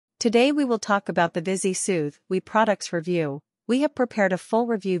Today we will talk about the VisiSoothe products review. We have prepared a full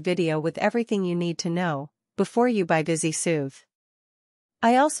review video with everything you need to know before you buy VisiSoothe.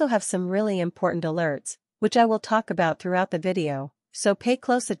 I also have some really important alerts, which I will talk about throughout the video, so pay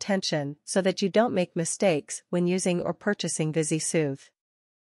close attention so that you don't make mistakes when using or purchasing VisiSoothe.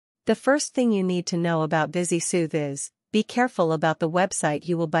 The first thing you need to know about VisiSoothe is, be careful about the website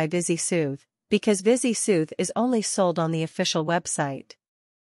you will buy VisiSoothe, because VisiSoothe is only sold on the official website.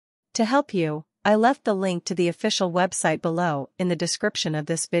 To help you, I left the link to the official website below in the description of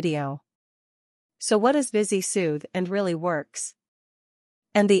this video. So what is VisiSoothe and really works?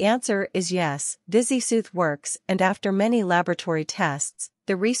 And the answer is yes, VisiSoothe works, and after many laboratory tests,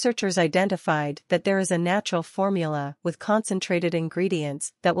 the researchers identified that there is a natural formula with concentrated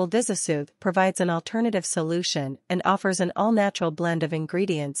ingredients that VisiSoothe provides an alternative solution and offers an all-natural blend of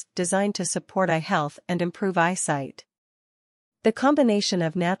ingredients designed to support eye health and improve eyesight. The combination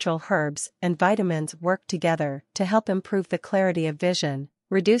of natural herbs and vitamins work together to help improve the clarity of vision,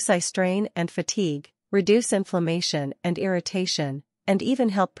 reduce eye strain and fatigue, reduce inflammation and irritation, and even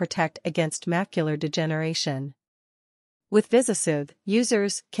help protect against macular degeneration. With VisiSoothe,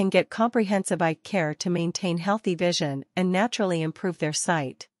 users can get comprehensive eye care to maintain healthy vision and naturally improve their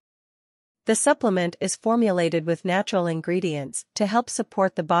sight. The supplement is formulated with natural ingredients to help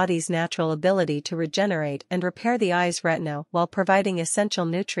support the body's natural ability to regenerate and repair the eye's retina while providing essential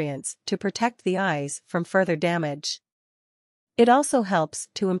nutrients to protect the eyes from further damage. It also helps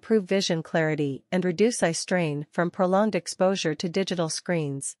to improve vision clarity and reduce eye strain from prolonged exposure to digital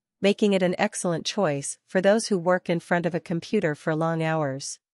screens, making it an excellent choice for those who work in front of a computer for long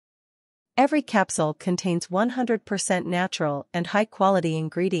hours. Every capsule contains 100% natural and high-quality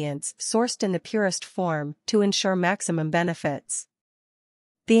ingredients sourced in the purest form to ensure maximum benefits.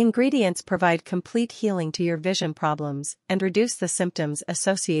 The ingredients provide complete healing to your vision problems and reduce the symptoms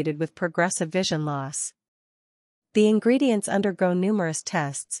associated with progressive vision loss. The ingredients undergo numerous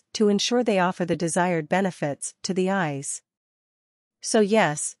tests to ensure they offer the desired benefits to the eyes. So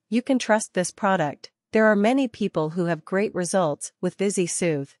yes, you can trust this product. There are many people who have great results with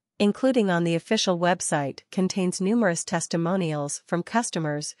VisiSoothe, including on the official website, contains numerous testimonials from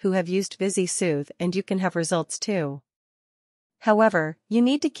customers who have used VisiSoothe, and you can have results too. However, you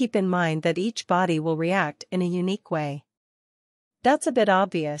need to keep in mind that each body will react in a unique way. That's a bit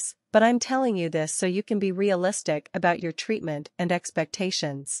obvious, but I'm telling you this so you can be realistic about your treatment and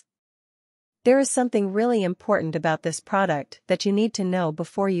expectations. There is something really important about this product that you need to know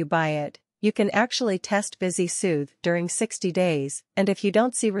before you buy it. You can actually test VisiSoothe during 60 days, and if you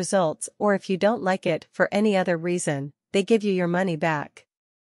don't see results or if you don't like it for any other reason, they give you your money back.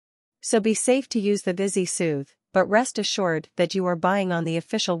 So be safe to use the VisiSoothe, but rest assured that you are buying on the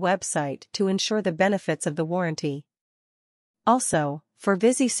official website to ensure the benefits of the warranty. Also, for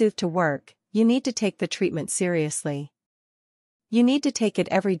VisiSoothe to work, you need to take the treatment seriously. You need to take it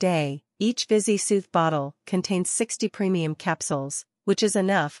every day. Each VisiSoothe bottle contains 60 premium capsules, which is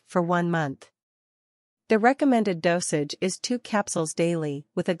enough for 1 month. The recommended dosage is 2 capsules daily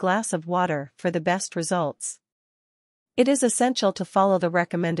with a glass of water for the best results. It is essential to follow the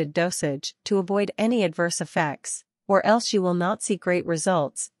recommended dosage to avoid any adverse effects, or else you will not see great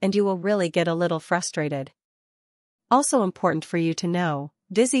results and you will really get a little frustrated. Also important for you to know,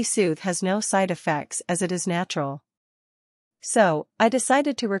 VisiSoothe has no side effects as it is natural. So, I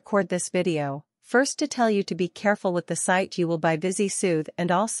decided to record this video, first to tell you to be careful with the site you will buy VisiSoothe, and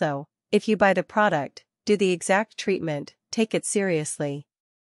also, if you buy the product, do the exact treatment, take it seriously.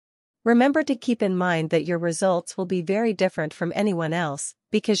 Remember to keep in mind that your results will be very different from anyone else,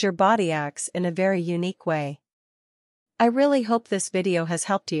 because your body acts in a very unique way. I really hope this video has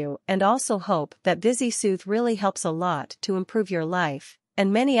helped you, and also hope that VisiSoothe really helps a lot to improve your life,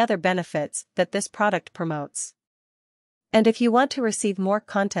 and many other benefits that this product promotes. And if you want to receive more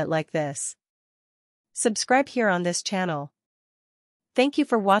content like this, subscribe here on this channel. Thank you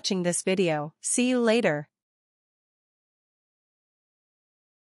for watching this video. See you later.